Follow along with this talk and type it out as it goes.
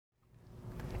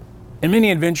In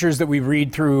many adventures that we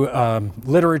read through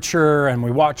literature and we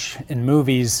watch in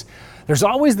movies, there's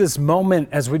always this moment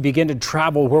as we begin to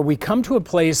travel where we come to a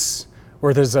place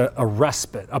where there's a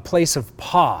respite, a place of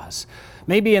pause.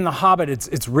 Maybe in The Hobbit it's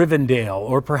Rivendell,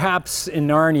 or perhaps in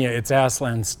Narnia it's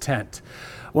Aslan's tent.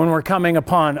 When we're coming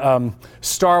upon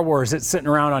Star Wars, it's sitting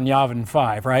around on Yavin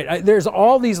 5, right? There's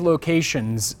all these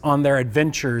locations on their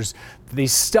adventures. They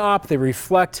stop, they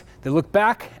reflect, they look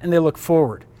back, and they look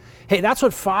forward. Hey, that's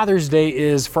what Father's Day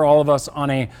is for all of us on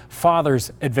a father's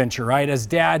adventure, right? As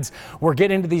dads, we're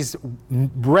getting into these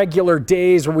regular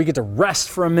days where we get to rest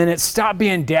for a minute, stop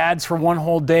being dads for one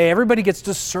whole day. Everybody gets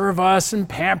to serve us and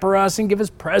pamper us and give us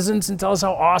presents and tell us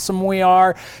how awesome we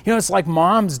are. You know, it's like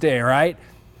Mom's Day, right?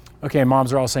 Okay,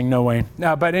 moms are all saying no way.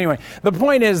 No, but anyway, the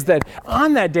point is that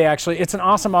on that day, actually, it's an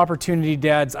awesome opportunity,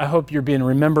 dads. I hope you're being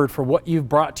remembered for what you've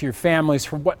brought to your families,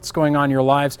 for what's going on in your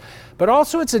lives. But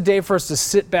also it's a day for us to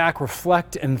sit back,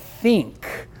 reflect, and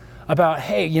think about,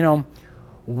 hey, you know,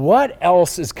 what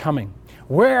else is coming?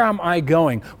 Where am I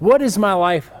going? What is my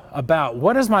life about?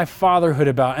 What is my fatherhood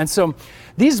about? And so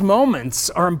these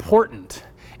moments are important.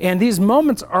 And these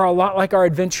moments are a lot like our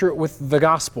adventure with the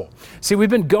gospel. See, we've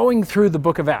been going through the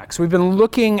book of Acts. We've been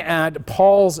looking at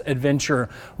Paul's adventure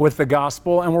with the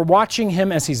gospel, and we're watching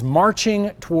him as he's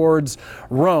marching towards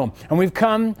Rome. And we've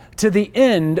come to the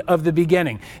end of the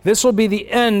beginning. This will be the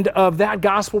end of that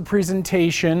gospel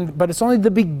presentation, but it's only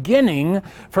the beginning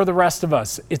for the rest of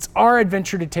us. It's our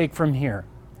adventure to take from here.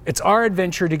 It's our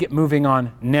adventure to get moving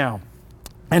on now.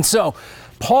 And so,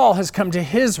 Paul has come to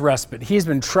his respite. He's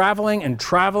been traveling, and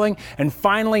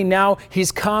finally now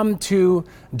he's come to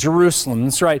Jerusalem.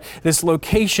 That's right, this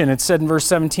location. It said in verse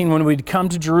 17, when we'd come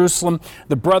to Jerusalem,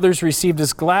 the brothers received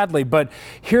us gladly. But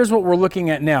here's what we're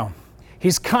looking at now.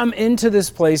 He's come into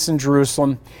this place in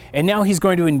Jerusalem, and now he's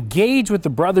going to engage with the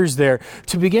brothers there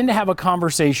to begin to have a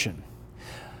conversation.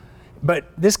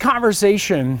 But this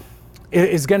conversation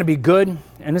is going to be good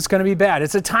and it's going to be bad.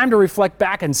 It's a time to reflect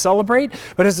back and celebrate,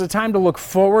 but it's a time to look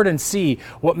forward and see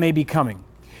what may be coming.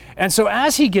 And so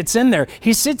as he gets in there,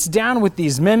 he sits down with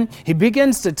these men, he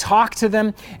begins to talk to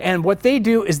them, and what they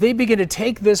do is they begin to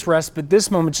take this respite,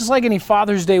 this moment, just like any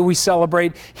Father's Day we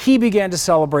celebrate, he began to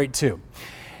celebrate too.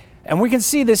 And we can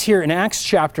see this here in Acts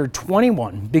chapter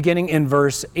 21, beginning in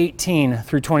verse 18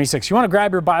 through 26. You want to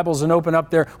grab your Bibles and open up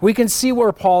there. We can see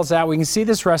where Paul's at. We can see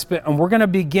this respite, and we're going to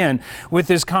begin with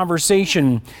this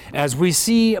conversation as we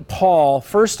see Paul,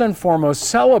 first and foremost,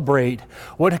 celebrate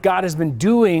what God has been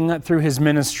doing through his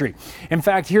ministry. In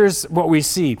fact, here's what we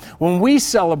see. When we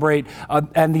celebrate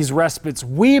and these respites,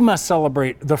 we must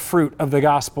celebrate the fruit of the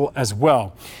gospel as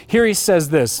well. Here he says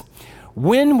this,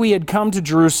 when we had come to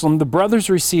Jerusalem, the brothers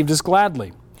received us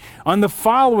gladly. On the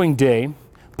following day,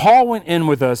 Paul went in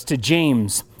with us to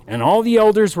James, and all the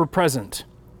elders were present.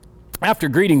 After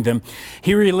greeting them,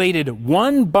 he related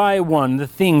one by one the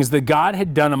things that God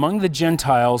had done among the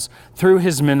Gentiles through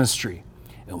his ministry.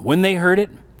 And when they heard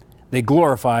it, they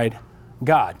glorified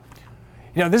God.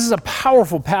 You know, this is a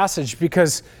powerful passage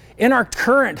because in our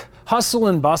current hustle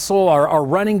and bustle, our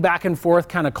running back and forth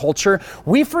kind of culture,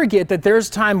 we forget that there's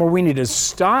time where we need to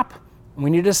stop, we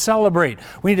need to celebrate.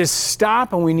 We need to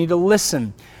stop and we need to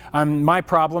listen.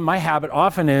 My habit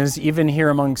often is, even here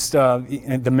amongst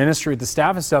the ministry, the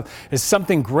staff and stuff, is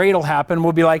something great will happen.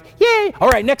 We'll be like, yay, all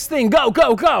right, next thing, go,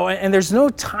 go, go. And there's no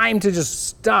time to just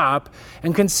stop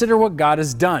and consider what God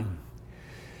has done.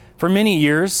 For many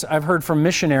years, I've heard from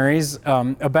missionaries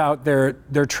about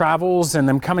their travels and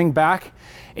them coming back.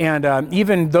 And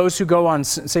even those who go on,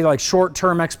 say, like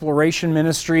short-term exploration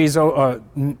ministries,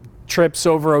 trips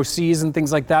over overseas and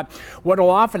things like that, what will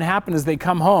often happen is they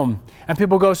come home and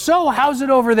people go, so how's it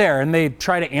over there? And they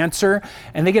try to answer,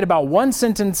 and they get about one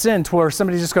sentence in to where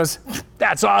somebody just goes,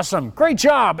 that's awesome, great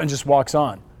job, and just walks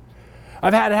on.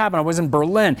 I've had it happen. I was in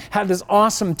Berlin, had this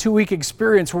awesome 2-week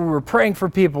experience where we were praying for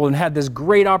people and had this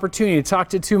great opportunity to talk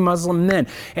to 2 Muslim men.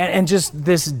 And just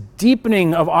this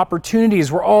deepening of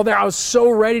opportunities were all there. I was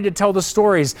so ready to tell the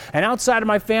stories. And outside of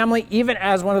my family, even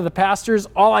as one of the pastors,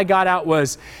 all I got out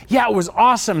was, yeah, it was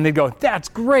awesome. And they'd go, that's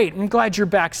great. I'm glad you're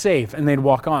back safe. And they'd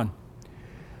walk on.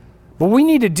 What we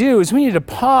need to do is we need to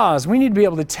pause. We need to be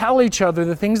able to tell each other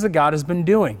the things that God has been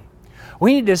doing.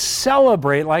 We need to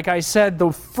celebrate, like I said,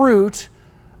 the fruit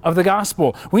of the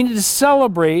gospel. We need to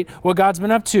celebrate what God's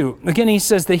been up to. Again, he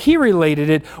says that he related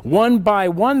it one by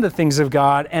one, the things of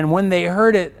God, and when they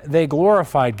heard it, they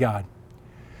glorified God.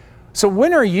 So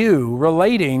when are you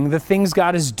relating the things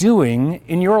God is doing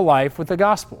in your life with the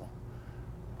gospel?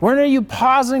 When are you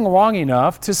pausing long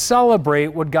enough to celebrate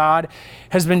what God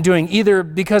has been doing, either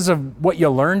because of what you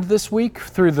learned this week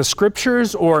through the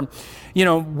scriptures, or,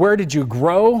 where did you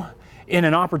grow in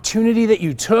an opportunity that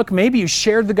you took. Maybe you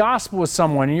shared the gospel with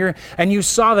someone and you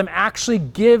saw them actually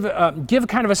give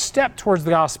kind of a step towards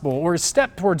the gospel or a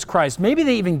step towards Christ. Maybe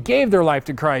they even gave their life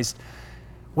to Christ.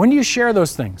 When you share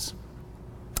those things,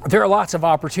 there are lots of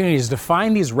opportunities to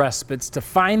find these respites, to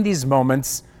find these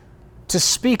moments, to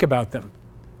speak about them.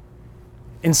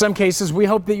 In some cases, we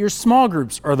hope that your small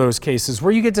groups are those cases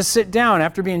where you get to sit down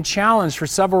after being challenged for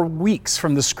several weeks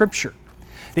from the Scripture,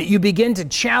 that you begin to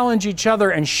challenge each other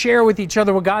and share with each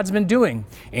other what God's been doing,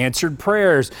 answered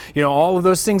prayers, all of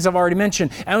those things I've already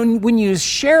mentioned. And when you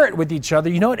share it with each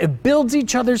other, it builds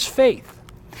each other's faith.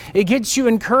 It gets you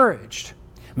encouraged.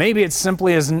 Maybe it's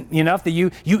simply enough that you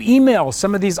email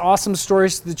some of these awesome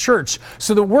stories to the church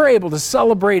so that we're able to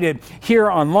celebrate it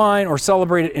here online or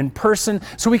celebrate it in person,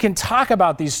 so we can talk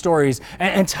about these stories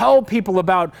and tell people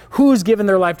about who's given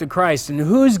their life to Christ and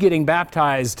who's getting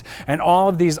baptized and all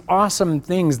of these awesome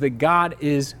things that God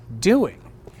is doing.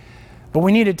 But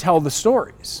we need to tell the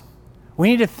stories. We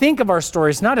need to think of our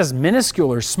stories not as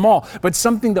minuscule or small, but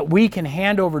something that we can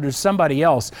hand over to somebody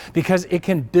else because it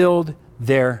can build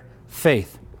their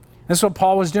faith. That's what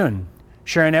Paul was doing,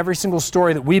 sharing every single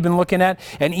story that we've been looking at,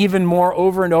 and even more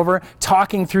over and over,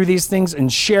 talking through these things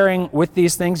and sharing with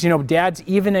these things. Dads,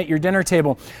 even at your dinner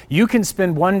table, you can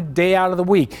spend one day out of the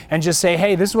week and just say,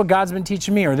 hey, this is what God's been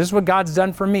teaching me, or this is what God's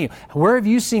done for me. Where have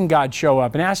you seen God show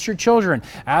up? And ask your children,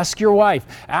 ask your wife,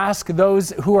 ask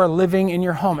those who are living in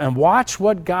your home, and watch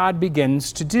what God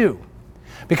begins to do.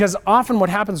 Because often what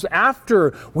happens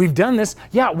after we've done this,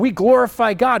 we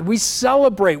glorify God. We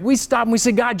celebrate. We stop and we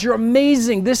say, God, you're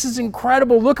amazing. This is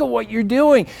incredible. Look at what you're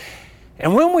doing.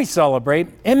 And when we celebrate,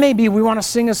 it may be we want to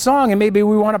sing a song, and maybe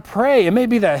we want to pray. It may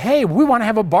be that, hey, we want to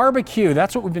have a barbecue.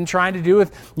 That's what we've been trying to do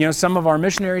with some of our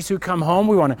missionaries who come home.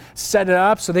 We want to set it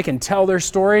up so they can tell their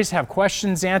stories, have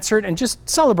questions answered, and just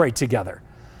celebrate together.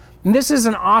 And this is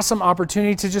an awesome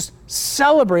opportunity to just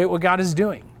celebrate what God is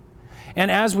doing. And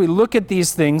as we look at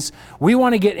these things, we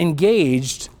want to get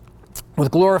engaged with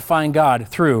glorifying God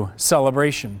through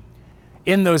celebration.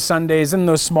 In those Sundays, in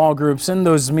those small groups, in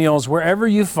those meals, wherever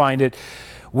you find it,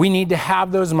 we need to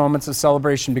have those moments of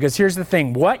celebration. Because here's the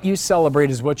thing, what you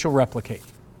celebrate is what you'll replicate.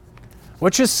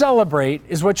 What you celebrate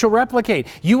is what you'll replicate.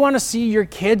 You want to see your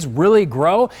kids really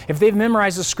grow? If they've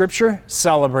memorized the Scripture,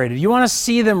 celebrate it. You want to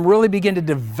see them really begin to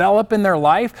develop in their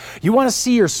life? You want to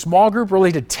see your small group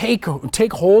really to take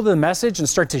hold of the message and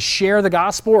start to share the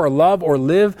gospel or love or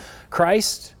live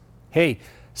Christ? Hey,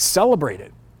 celebrate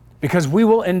it, because we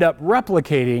will end up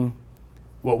replicating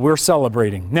what we're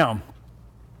celebrating. Now,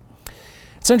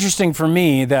 it's interesting for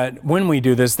me that when we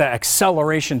do this, that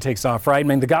acceleration takes off, right?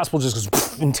 The gospel just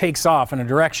goes and takes off in a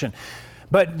direction.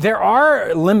 But there are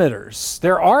limiters.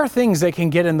 There are things that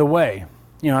can get in the way.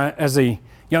 As a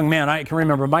young man, I can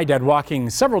remember my dad walking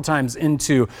several times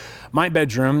into my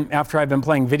bedroom after I've been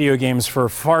playing video games for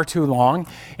far too long,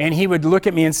 and he would look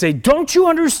at me and say, don't you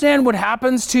understand what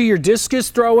happens to your discus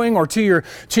throwing or to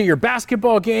your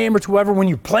basketball game or to whoever when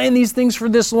you're playing these things for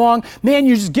this long? Man,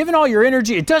 you're just giving all your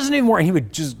energy. It doesn't even work. He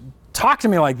would just talk to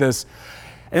me like this.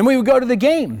 And we would go to the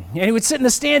game, and he would sit in the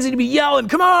stands and he'd be yelling,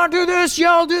 come on, do this,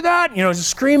 yell, do that, just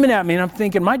screaming at me. And I'm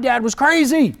thinking, my dad was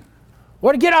crazy.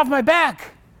 What, get off my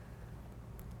back?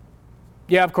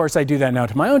 Yeah, of course I do that now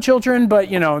to my own children, but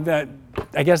that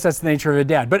I guess that's the nature of a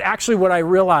dad. But actually what I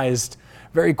realized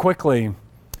very quickly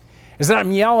is that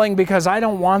I'm yelling because I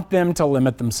don't want them to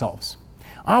limit themselves.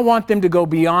 I want them to go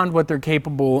beyond what they're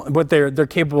capable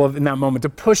of in that moment, to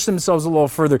push themselves a little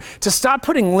further, to stop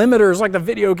putting limiters like the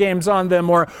video games on them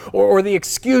or the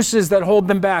excuses that hold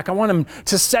them back. I want them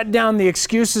to set down the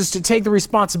excuses, to take the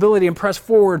responsibility and press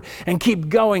forward and keep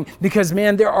going, because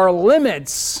man, there are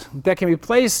limits that can be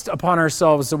placed upon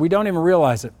ourselves that we don't even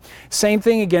realize it. Same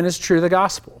thing again is true of the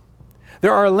gospel.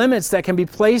 There are limits that can be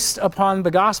placed upon the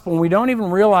gospel and we don't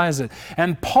even realize it.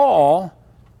 And Paul,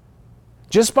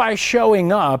 just by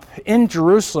showing up in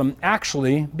Jerusalem,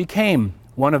 actually became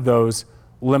one of those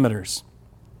limiters.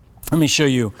 Let me show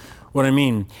you what I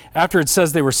mean. After it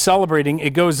says they were celebrating, it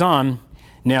goes on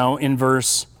now in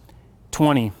verse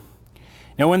 20.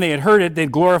 Now when they had heard it, they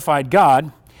glorified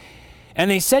God, and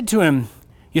they said to him,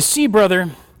 you see,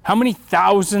 brother, how many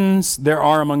thousands there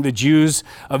are among the Jews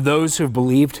of those who have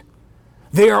believed?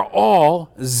 They are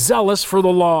all zealous for the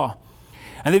law,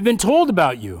 and they've been told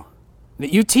about you,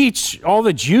 that you teach all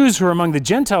the Jews who are among the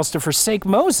Gentiles to forsake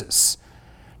Moses,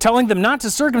 telling them not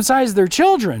to circumcise their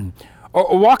children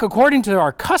or walk according to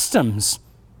our customs.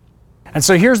 And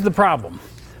so here's the problem.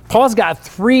 Paul's got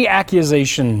 3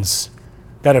 accusations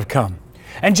that have come.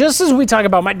 And just as we talk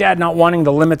about my dad not wanting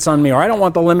the limits on me, or I don't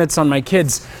want the limits on my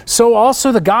kids, so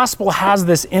also the gospel has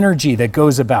this energy that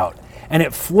goes about. and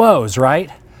it flows,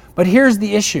 right? But here's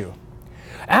the issue.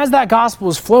 As that gospel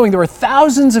was flowing, there were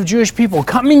thousands of Jewish people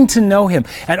coming to know him,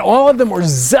 and all of them were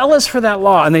zealous for that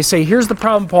law. And they say, here's the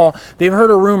problem, Paul. They've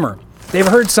heard a rumor. They've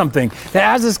heard something,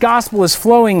 that as this gospel is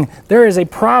flowing, there is a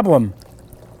problem.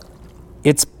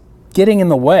 It's getting in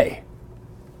the way.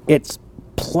 It's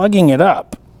plugging it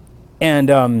up. And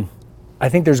I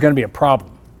think there's going to be a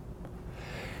problem.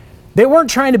 They weren't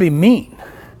trying to be mean.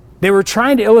 They were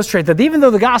trying to illustrate that even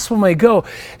though the gospel may go,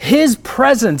 his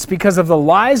presence, because of the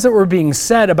lies that were being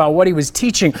said about what he was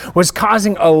teaching, was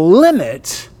causing a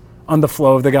limit on the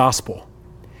flow of the gospel.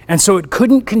 And so it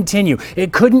couldn't continue.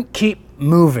 It couldn't keep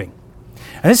moving.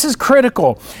 And this is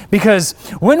critical because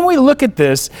when we look at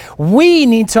this, we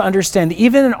need to understand that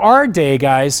even in our day,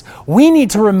 guys, we need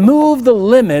to remove the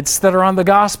limits that are on the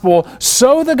gospel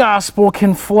so the gospel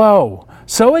can flow,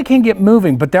 so it can get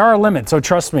moving. But there are limits, so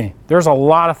trust me, there's a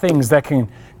lot of things that can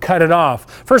cut it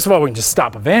off. First of all, we can just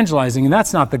stop evangelizing, and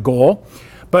that's not the goal.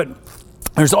 But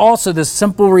there's also this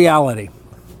simple reality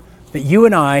that you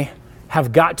and I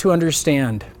have got to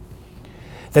understand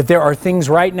that there are things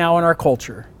right now in our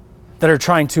culture that are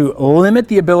trying to limit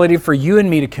the ability for you and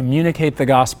me to communicate the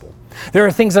gospel. There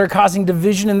are things that are causing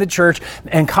division in the church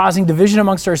and causing division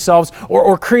amongst ourselves,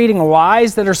 or creating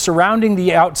lies that are surrounding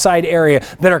the outside area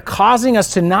that are causing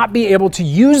us to not be able to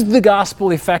use the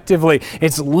gospel effectively.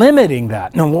 It's limiting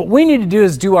that. And what we need to do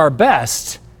is do our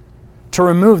best to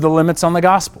remove the limits on the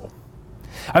gospel.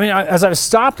 I mean, as I've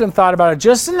stopped and thought about it,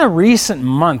 just in the recent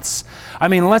months, I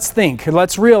mean, let's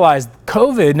realize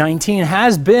COVID-19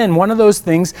 has been one of those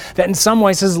things that in some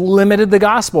ways has limited the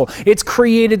gospel. It's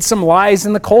created some lies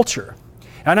in the culture.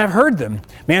 And I've heard them,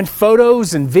 man,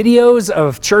 photos and videos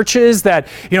of churches that,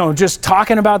 just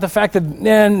talking about the fact that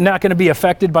not going to be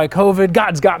affected by COVID.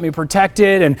 God's got me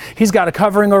protected and he's got a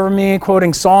covering over me,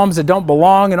 quoting Psalms that don't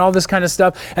belong and all this kind of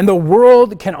stuff. And the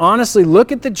world can honestly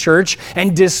look at the church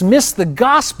and dismiss the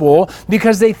gospel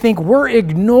because they think we're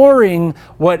ignoring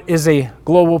what is a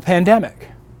global pandemic.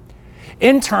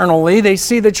 Internally, they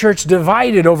see the church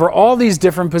divided over all these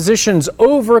different positions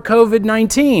over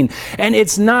COVID-19. And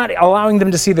it's not allowing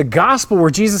them to see the gospel where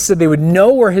Jesus said they would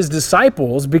know we're his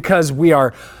disciples because we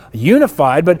are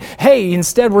unified. But hey,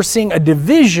 instead we're seeing a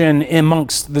division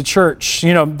amongst the church.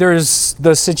 There's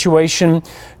the situation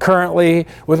currently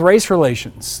with race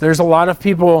relations. There's a lot of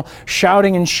people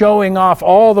shouting and showing off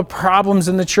all the problems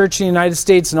in the church in the United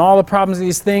States and all the problems of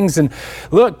these things. And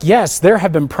look, yes, there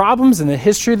have been problems in the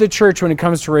history of the church when it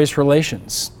comes to race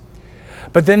relations.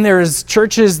 But then there's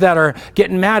churches that are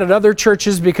getting mad at other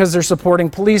churches because they're supporting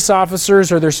police officers,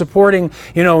 or they're supporting,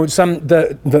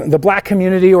 the black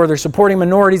community, or they're supporting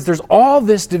minorities. There's all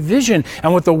this division.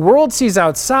 And what the world sees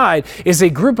outside is a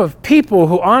group of people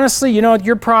who honestly, you know what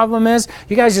your problem is?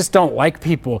 You guys just don't like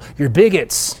people. You're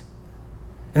bigots.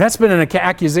 And that's been an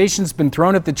accusation that's been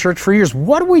thrown at the church for years.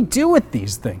 What do we do with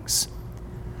these things?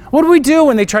 What do we do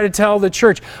when they try to tell the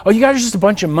church, oh, you guys are just a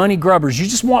bunch of money grubbers. You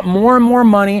just want more and more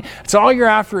money. It's all you're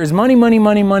after is money, money,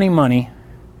 money, money, money.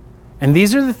 And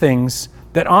these are the things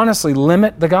that honestly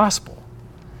limit the gospel.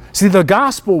 See, the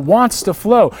gospel wants to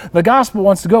flow. The gospel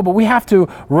wants to go, but we have to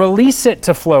release it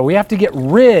to flow. We have to get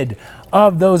rid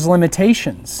of those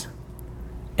limitations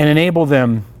and enable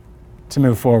them to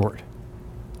move forward.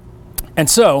 And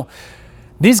so,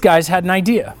 these guys had an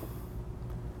idea.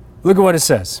 Look at what it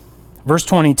says. Verse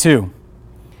 22,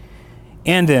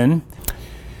 and then,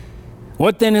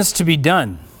 what then is to be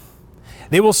done?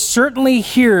 They will certainly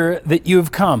hear that you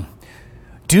have come.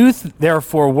 Do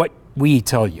therefore what we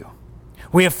tell you.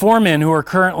 We have 4 men who are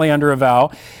currently under a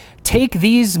vow. Take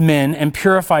these men and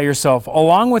purify yourself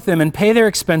along with them and pay their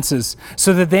expenses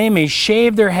so that they may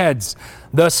shave their heads.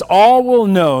 Thus all will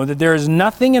know that there is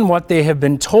nothing in what they have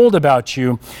been told about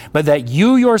you, but that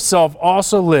you yourself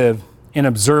also live in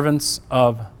observance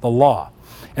of the law.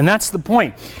 And that's the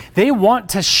point. They want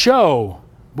to show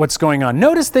what's going on.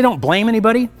 Notice they don't blame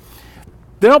anybody.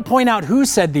 They don't point out who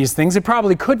said these things. They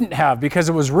probably couldn't have, because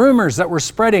it was rumors that were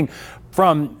spreading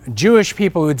from Jewish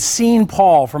people who had seen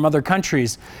Paul from other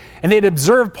countries. And they'd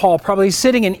observed Paul probably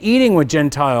sitting and eating with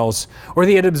Gentiles, or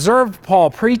they had observed Paul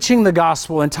preaching the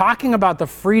gospel and talking about the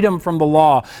freedom from the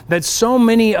law that so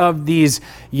many of these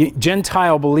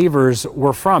Gentile believers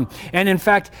were from. And in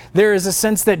fact, there is a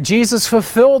sense that Jesus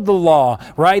fulfilled the law,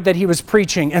 right, that he was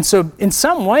preaching. And so in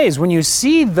some ways, when you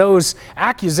see those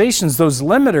accusations, those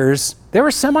limiters, they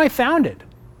were semi-founded.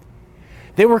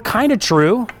 They were kind of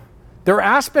true. There were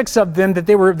aspects of them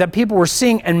that people were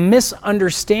seeing and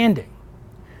misunderstanding.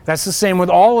 That's the same with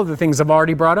all of the things I've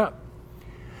already brought up.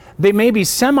 They may be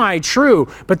semi-true,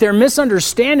 but they're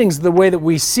misunderstandings of the way that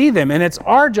we see them. And it's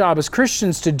our job as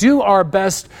Christians to do our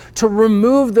best to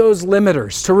remove those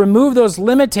limiters, to remove those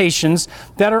limitations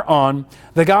that are on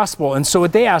the gospel. And so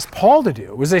what they asked Paul to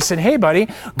do was they said, hey, buddy,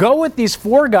 go with these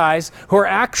 4 guys who are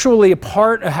actually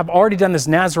have already done this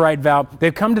Nazirite vow.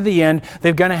 They've come to the end.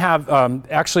 They're going to have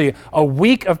actually a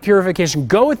week of purification.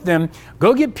 Go with them.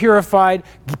 Go get purified.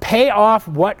 Pay off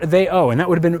what they owe. And that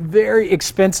would have been very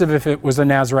expensive if it was a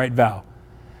Nazirite vow.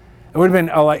 It would have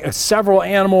been like several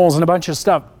animals and a bunch of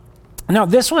stuff. Now,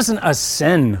 this wasn't a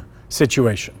sin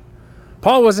situation.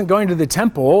 Paul wasn't going to the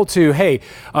temple to, hey,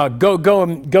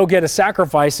 go get a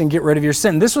sacrifice and get rid of your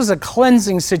sin. This was a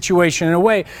cleansing situation in a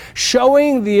way,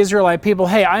 showing the Israelite people,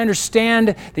 hey, I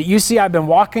understand that you see I've been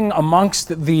walking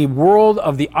amongst the world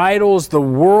of the idols, the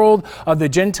world of the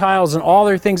Gentiles and all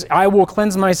their things. I will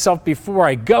cleanse myself before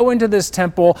I go into this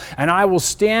temple, and I will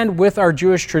stand with our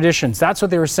Jewish traditions. That's what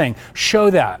they were saying.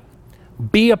 Show that.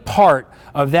 Be a part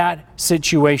of that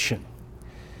situation.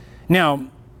 Now,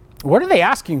 what are they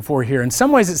asking for here? In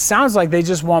some ways, it sounds like they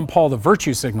just want Paul to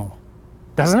virtue signal,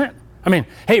 doesn't it? I mean,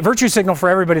 hey, virtue signal for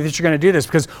everybody that you're going to do this,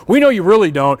 because we know you really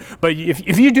don't, but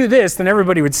if you do this, then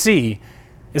everybody would see.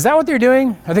 Is that what they're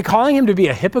doing? Are they calling him to be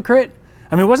a hypocrite?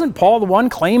 I mean, wasn't Paul the one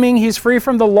claiming he's free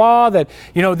from the law, that,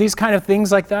 these kind of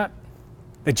things like that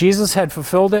Jesus had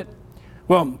fulfilled it?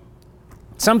 Well,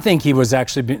 some think he was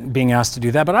actually being asked to do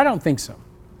that, but I don't think so.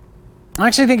 I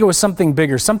actually think it was something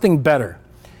bigger, something better.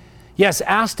 Yes,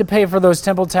 asked to pay for those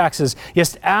temple taxes.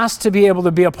 Yes, asked to be able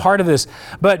to be a part of this.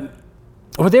 But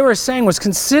what they were saying was,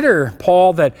 consider,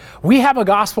 Paul, that we have a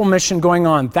gospel mission going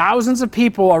on. Thousands of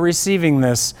people are receiving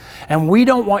this, and we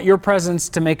don't want your presence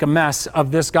to make a mess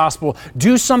of this gospel.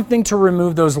 Do something to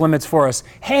remove those limits for us.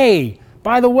 Hey,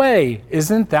 by the way,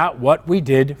 isn't that what we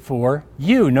did for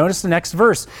you? Notice the next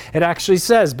verse. It actually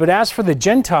says, but as for the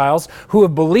Gentiles who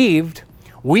have believed,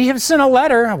 we have sent a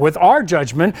letter with our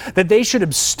judgment that they should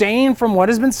abstain from what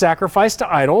has been sacrificed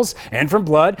to idols, and from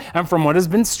blood, and from what has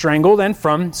been strangled, and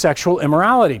from sexual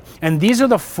immorality. And these are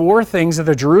the 4 things of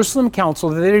the Jerusalem Council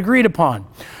that they agreed upon.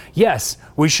 Yes,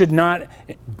 we should not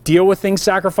deal with things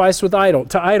sacrificed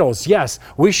to idols. Yes,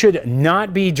 we should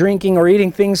not be drinking or eating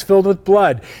things filled with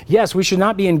blood. Yes, we should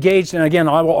not be engaged. And again,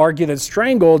 I will argue that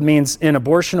strangled means in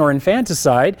abortion or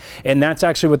infanticide, and that's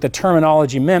actually what the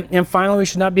terminology meant. And finally, we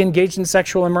should not be engaged in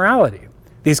sexual immorality.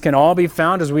 These can all be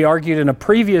found, as we argued in a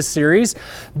previous series,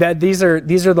 that these are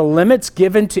the limits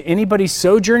given to anybody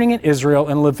sojourning in Israel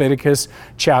in Leviticus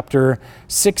chapter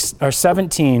 6 or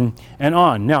 17 and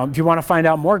on. Now, if you want to find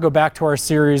out more, go back to our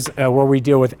series where we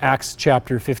deal with Acts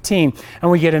chapter 15,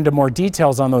 and we get into more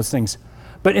details on those things.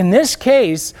 But in this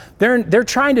case, they're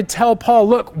trying to tell Paul,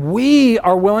 look, we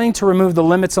are willing to remove the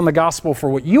limits on the gospel for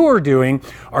what you are doing.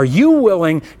 Are you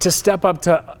willing to step up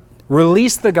to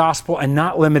release the gospel and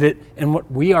not limit it in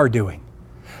what we are doing?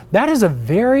 That is a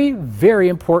very, very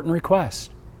important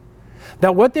request.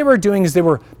 That what they were doing is they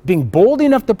were being bold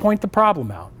enough to point the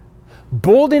problem out,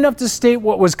 bold enough to state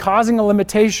what was causing a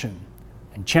limitation,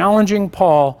 and challenging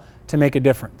Paul to make a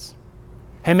difference.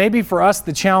 And maybe for us,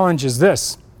 the challenge is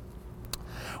this.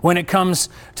 When it comes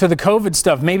to the COVID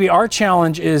stuff, maybe our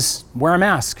challenge is wear a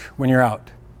mask when you're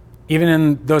out, even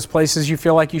in those places you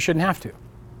feel like you shouldn't have to.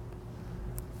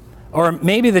 Or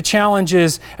maybe the challenge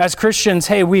is, as Christians,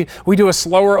 hey, we do a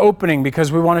slower opening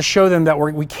because we want to show them that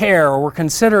we care, or we're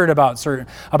considerate about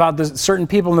certain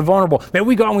people and the vulnerable. Maybe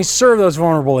we go and we serve those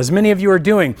vulnerable, as many of you are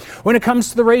doing. When it comes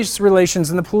to the race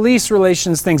relations and the police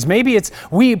relations things, maybe it's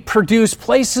we produce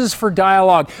places for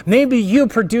dialogue. Maybe you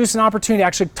produce an opportunity to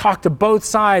actually talk to both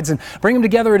sides and bring them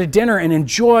together at a dinner and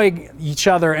enjoy each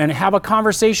other and have a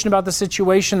conversation about the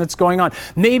situation that's going on.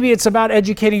 Maybe it's about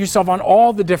educating yourself on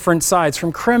all the different sides,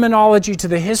 from criminology to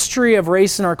the history of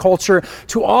race in our culture,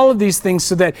 to all of these things,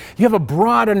 so that you have a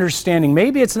broad understanding.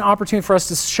 Maybe it's an opportunity for us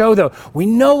to show, though, we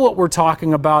know what we're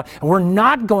talking about, and we're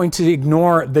not going to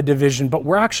ignore the division, but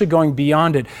we're actually going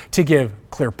beyond it to give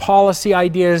clear policy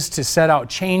ideas, to set out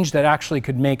change that actually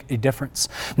could make a difference.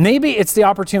 Maybe it's the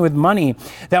opportunity with money,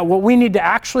 that what we need to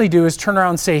actually do is turn around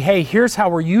and say, hey, here's how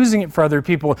we're using it for other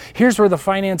people. Here's where the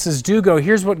finances do go.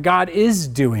 Here's what God is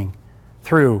doing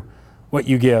through what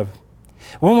you give.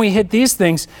 When we hit these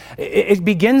things, it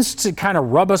begins to kind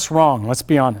of rub us wrong, let's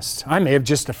be honest. I may have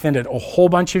just offended a whole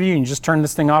bunch of you and you just turned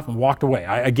this thing off and walked away.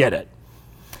 I get it.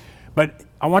 But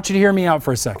I want you to hear me out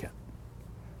for a second.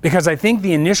 Because I think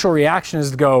the initial reaction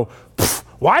is to go,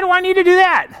 why do I need to do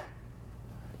that?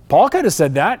 Paul could have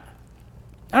said that.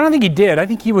 I don't think he did. I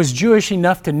think he was Jewish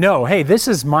enough to know, hey, this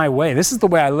is my way. This is the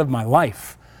way I live my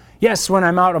life. Yes, when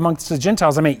I'm out amongst the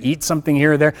Gentiles, I may eat something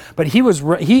here or there, but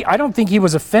I don't think he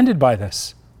was offended by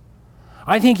this.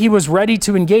 I think he was ready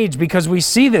to engage because we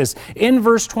see this in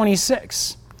verse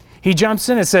 26. He jumps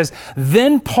in and says,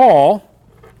 "Then Paul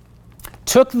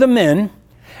took the men,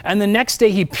 and the next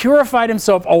day he purified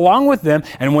himself along with them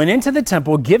and went into the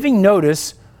temple, giving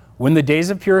notice when the days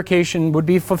of purification would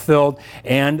be fulfilled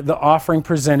and the offering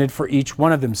presented for each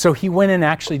one of them." So he went and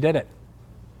actually did it.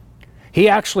 He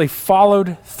actually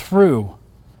followed through.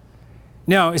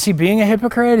 Now, is he being a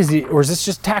hypocrite? Or is this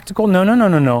just tactical?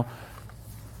 No.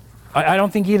 I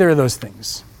don't think either of those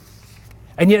things.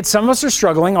 And yet some of us are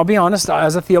struggling. I'll be honest,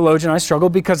 as a theologian, I struggle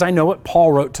because I know what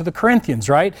Paul wrote to the Corinthians,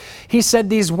 right? He said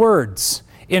these words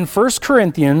in 1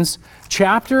 Corinthians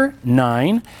chapter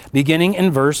 9, beginning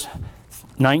in verse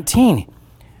 19,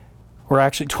 or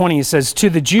actually 20. He says, "To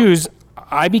the Jews,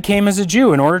 I became as a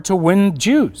Jew in order to win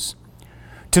Jews.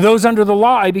 To those under the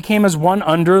law, I became as one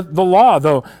under the law,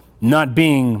 though not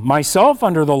being myself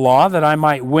under the law, that I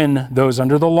might win those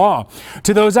under the law.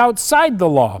 To those outside the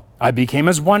law, I became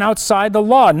as one outside the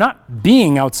law, not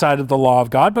being outside of the law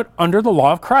of God, but under the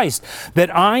law of Christ,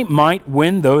 that I might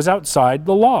win those outside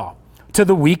the law. To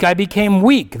the weak I became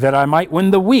weak, that I might win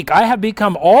the weak. I have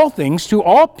become all things to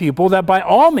all people, that by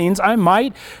all means I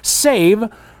might save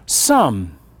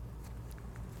some."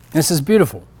 This is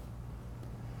beautiful.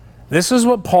 This is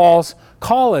what Paul's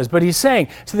call is, but he's saying,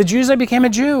 to the Jews I became a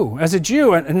Jew, as a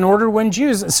Jew, in order to win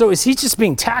Jews. So is he just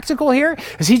being tactical here?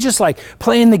 Is he just like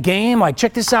playing the game? Like,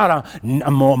 check this out, I'm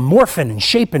morphing and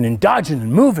shaping and dodging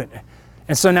and moving.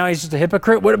 And so now he's just a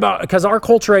hypocrite? What about, because our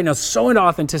culture right now is so into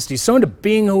authenticity, so into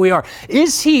being who we are.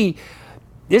 Is he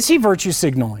virtue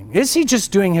signaling? Is he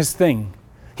just doing his thing?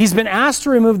 He's been asked to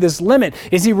remove this limit.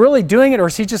 Is he really doing it, or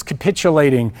is he just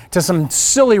capitulating to some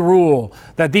silly rule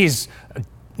that these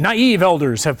naive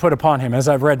elders have put upon him, as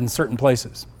I've read in certain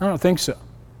places? I don't think so.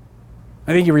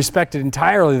 I think he respected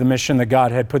entirely the mission that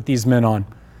God had put these men on.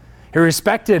 He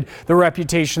respected the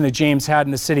reputation that James had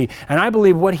in the city. And I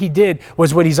believe what he did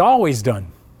was what he's always done.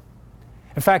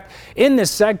 In fact, in this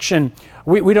section,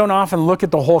 we don't often look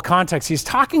at the whole context. He's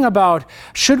talking about,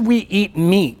 should we eat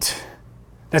meat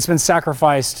that's been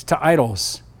sacrificed to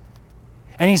idols?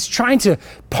 And he's trying to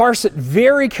parse it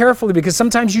very carefully, because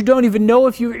sometimes you don't even know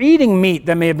if you're eating meat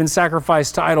that may have been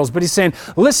sacrificed to idols. But he's saying,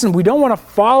 listen, we don't want to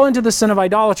fall into the sin of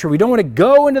idolatry. We don't want to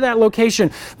go into that location.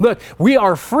 Look, we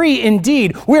are free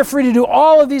indeed. We're free to do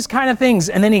all of these kind of things.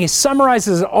 And then he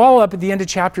summarizes it all up at the end of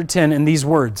chapter 10 in these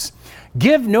words: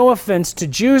 "Give no offense to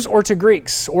Jews or to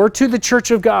Greeks or to the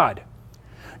church of God,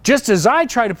 just as I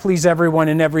try to please everyone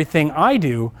in everything I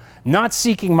do, not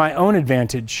seeking my own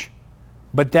advantage,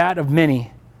 but that of many,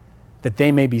 that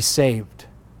they may be saved."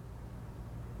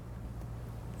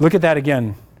 Look at that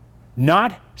again.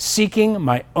 Not seeking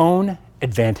my own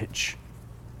advantage.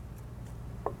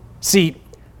 See,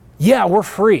 yeah, we're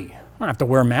free. We don't have to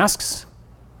wear masks.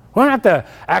 We don't have to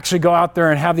actually go out there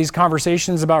and have these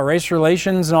conversations about race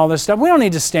relations and all this stuff. We don't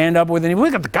need to stand up with anyone. We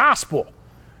got the gospel.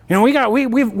 You know,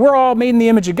 we're all made in the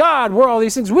image of God. We're all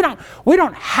these things. We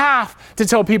don't have to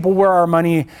tell people where our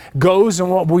money goes and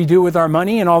what we do with our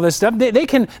money and all this stuff. They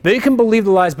can believe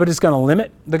the lies, but it's going to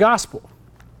limit the gospel.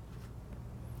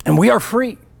 And we are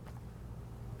free.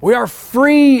 We are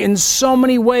free in so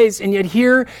many ways, and yet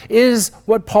here is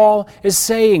what Paul is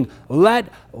saying: let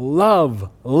love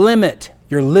limit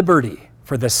your liberty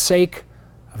for the sake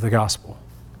of the gospel.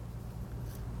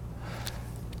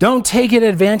 Don't take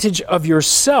advantage of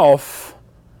yourself.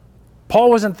 Paul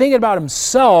wasn't thinking about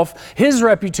himself, his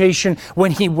reputation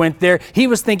when he went there. He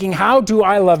was thinking, how do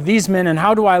I love these men and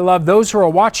how do I love those who are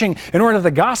watching, in order that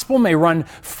the gospel may run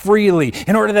freely,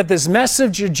 in order that this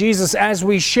message of Jesus, as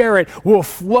we share it, will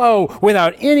flow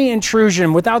without any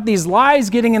intrusion, without these lies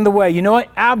getting in the way. You know what?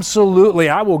 Absolutely.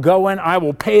 I will go in. I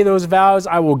will pay those vows.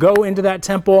 I will go into that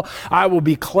temple. I will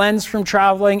be cleansed from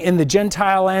traveling in the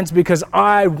Gentile lands, because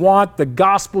I want the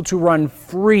gospel to run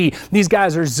free. These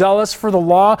guys are zealous for the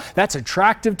law. That's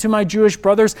attractive to my Jewish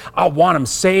brothers. I want them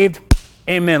saved.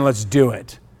 Amen. Let's do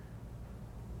it.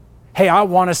 Hey, I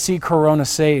want to see Corona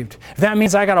saved. If that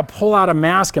means I got to pull out a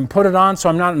mask and put it on so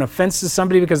I'm not an offense to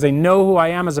somebody because they know who I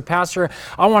am as a pastor,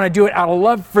 I want to do it out of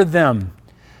love for them.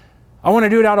 I want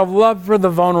to do it out of love for the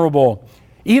vulnerable.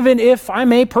 Even if I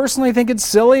may personally think it's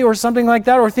silly or something like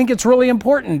that, or think it's really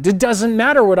important. It doesn't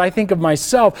matter what I think of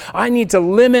myself. I need to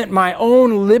limit my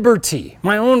own liberty,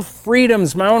 my own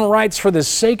freedoms, my own rights for the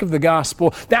sake of the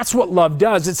gospel. That's what love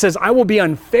does. It says, I will be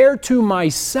unfair to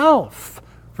myself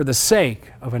for the sake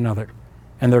of another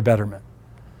and their betterment.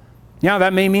 Now,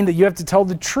 that may mean that you have to tell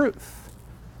the truth.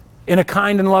 in a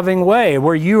kind and loving way,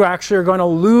 where you actually are going to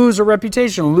lose a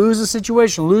reputation, lose a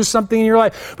situation, lose something in your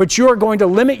life, but you are going to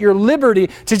limit your liberty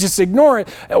to just ignore it,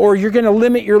 or you're going to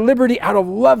limit your liberty out of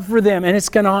love for them, and it's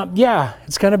going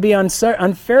to be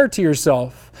unfair to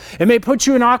yourself. It may put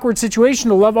you in an awkward situation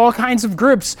to love all kinds of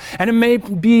groups, and it may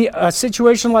be a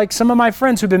situation like some of my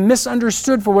friends who've been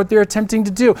misunderstood for what they're attempting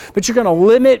to do, but you're going to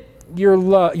limit your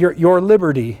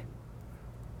liberty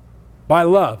by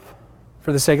love.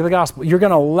 For the sake of the gospel, you're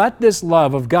going to let this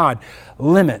love of God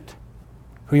limit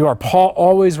who you are. Paul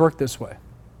always worked this way.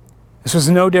 This was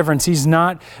no difference. He's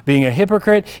not being a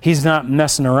hypocrite. He's not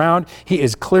messing around. He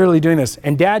is clearly doing this.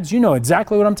 And dads, you know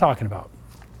exactly what I'm talking about.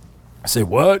 I say,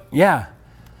 what? Yeah.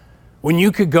 When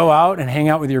you could go out and hang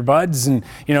out with your buds and,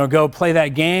 go play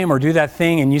that game or do that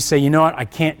thing, and you say, you know what, I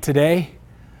can't today.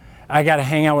 I got to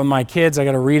hang out with my kids. I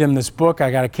got to read them this book.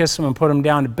 I got to kiss them and put them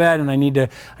down to bed, and I need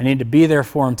to be there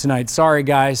for them tonight. Sorry,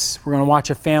 guys. We're going to watch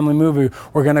a family movie.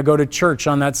 We're going to go to church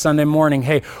on that Sunday morning.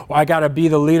 Hey, I got to be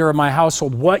the leader of my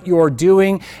household. What you're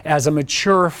doing as a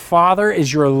mature father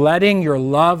is you're letting your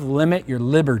love limit your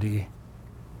liberty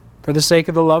for the sake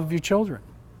of the love of your children.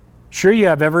 Sure, you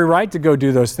have every right to go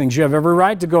do those things. You have every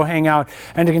right to go hang out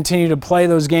and to continue to play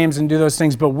those games and do those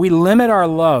things. But we limit our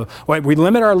love. We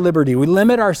limit our liberty. We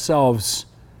limit ourselves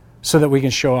so that we can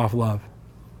show off love.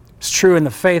 It's true in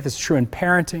the faith. It's true in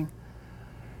parenting.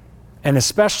 And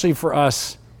especially for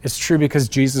us, it's true because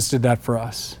Jesus did that for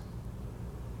us.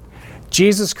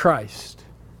 Jesus Christ,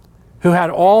 who had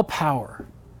all power,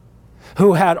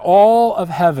 who had all of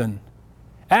heaven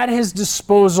at his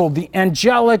disposal, the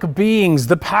angelic beings,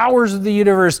 the powers of the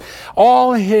universe,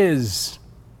 all his.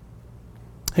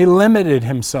 He limited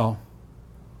himself,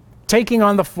 taking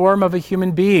on the form of a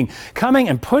human being, coming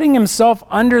and putting himself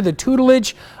under the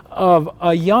tutelage of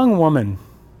a young woman,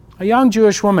 a young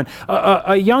Jewish woman,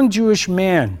 a young Jewish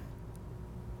man,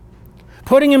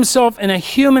 putting himself in a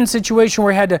human situation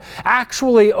where he had to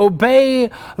actually obey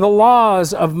the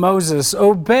laws of Moses,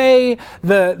 obey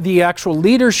the actual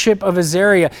leadership of his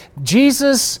area.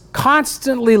 Jesus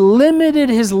constantly limited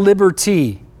his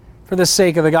liberty for the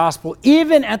sake of the gospel,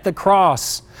 even at the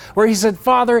cross, where he said,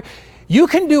 Father, you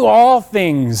can do all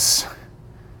things.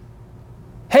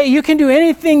 Hey, you can do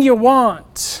anything you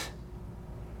want.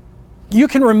 You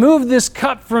can remove this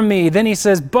cup from me. Then he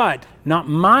says, but not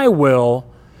my will,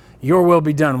 your will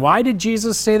be done. Why did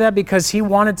Jesus say that? Because he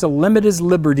wanted to limit his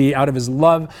liberty out of his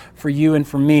love for you and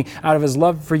for me, out of his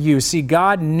love for you. See,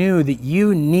 God knew that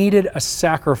you needed a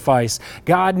sacrifice.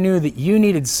 God knew that you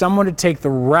needed someone to take the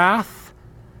wrath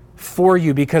for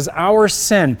you, because our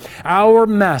sin, our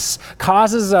mess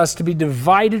causes us to be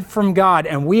divided from God,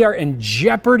 and we are in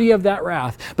jeopardy of that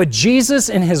wrath. But Jesus,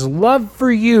 in his love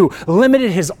for you, limited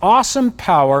his awesome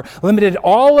power, limited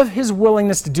all of his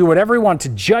willingness to do whatever he wanted,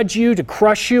 to judge you, to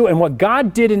crush you. And what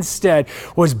God did instead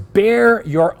was bear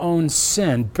your own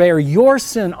sin, bear your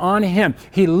sin on him.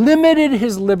 He limited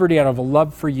his liberty out of a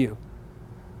love for you,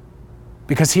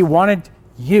 because he wanted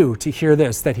you to hear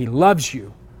this, that he loves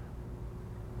you,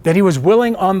 that he was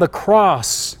willing on the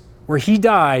cross where he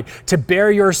died to bear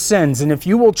your sins. And if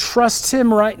you will trust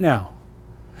him right now,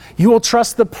 you will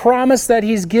trust the promise that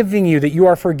he's giving you, that you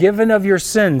are forgiven of your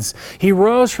sins. He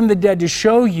rose from the dead to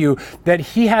show you that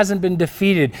he hasn't been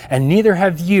defeated, and neither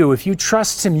have you. If you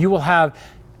trust him, you will have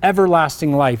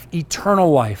everlasting life,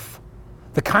 eternal life,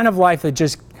 the kind of life that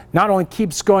just not only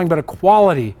keeps going, but a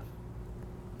quality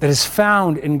that is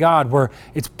found in God, where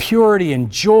it's purity and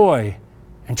joy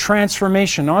and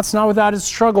transformation. No, it's not without its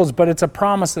struggles, but it's a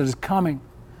promise that is coming.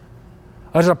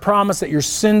 It's a promise that your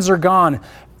sins are gone,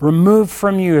 removed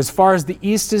from you as far as the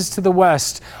east is to the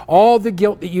west. All the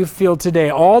guilt that you feel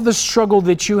today, all the struggle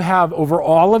that you have over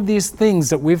all of these things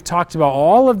that we've talked about,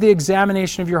 all of the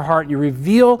examination of your heart, you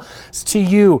reveal to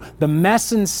you the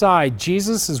mess inside.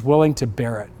 Jesus is willing to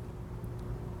bear it,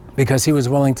 because he was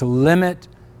willing to limit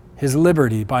his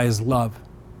liberty by his love.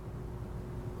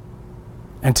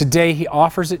 And today he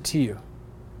offers it to you.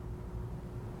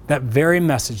 That very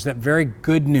message, that very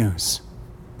good news,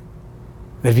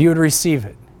 that if you would receive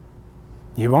it,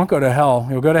 you won't go to hell,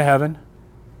 you'll go to heaven.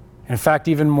 In fact,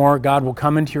 even more, God will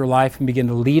come into your life and begin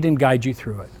to lead and guide you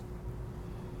through it.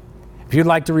 If you'd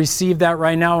like to receive that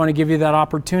right now, I want to give you that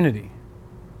opportunity.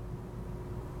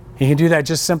 You can do that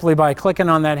just simply by clicking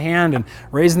on that hand and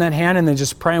raising that hand, and then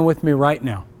just praying with me right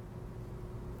now.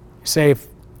 You say,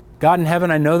 God in heaven,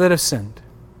 I know that I've sinned.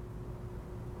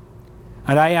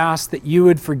 And I ask that you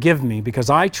would forgive me, because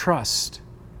I trust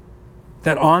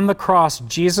that on the cross,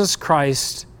 Jesus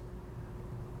Christ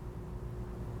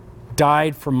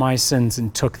died for my sins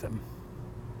and took them.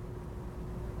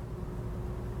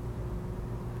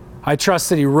 I trust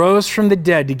that he rose from the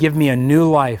dead to give me a new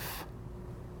life.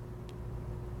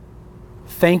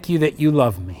 Thank you that you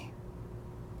love me.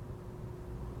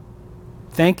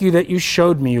 Thank you that you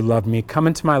showed me you loved me. Come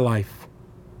into my life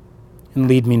and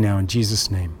lead me now in Jesus'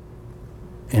 name.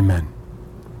 Amen.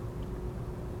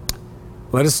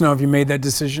 Let us know if you made that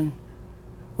decision.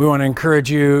 We want to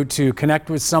encourage you to connect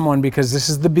with someone because this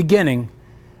is the beginning.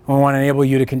 We want to enable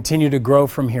you to continue to grow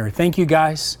from here. Thank you,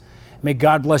 guys. May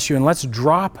God bless you, and let's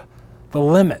drop the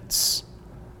limits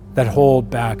that hold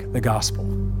back the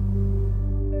gospel.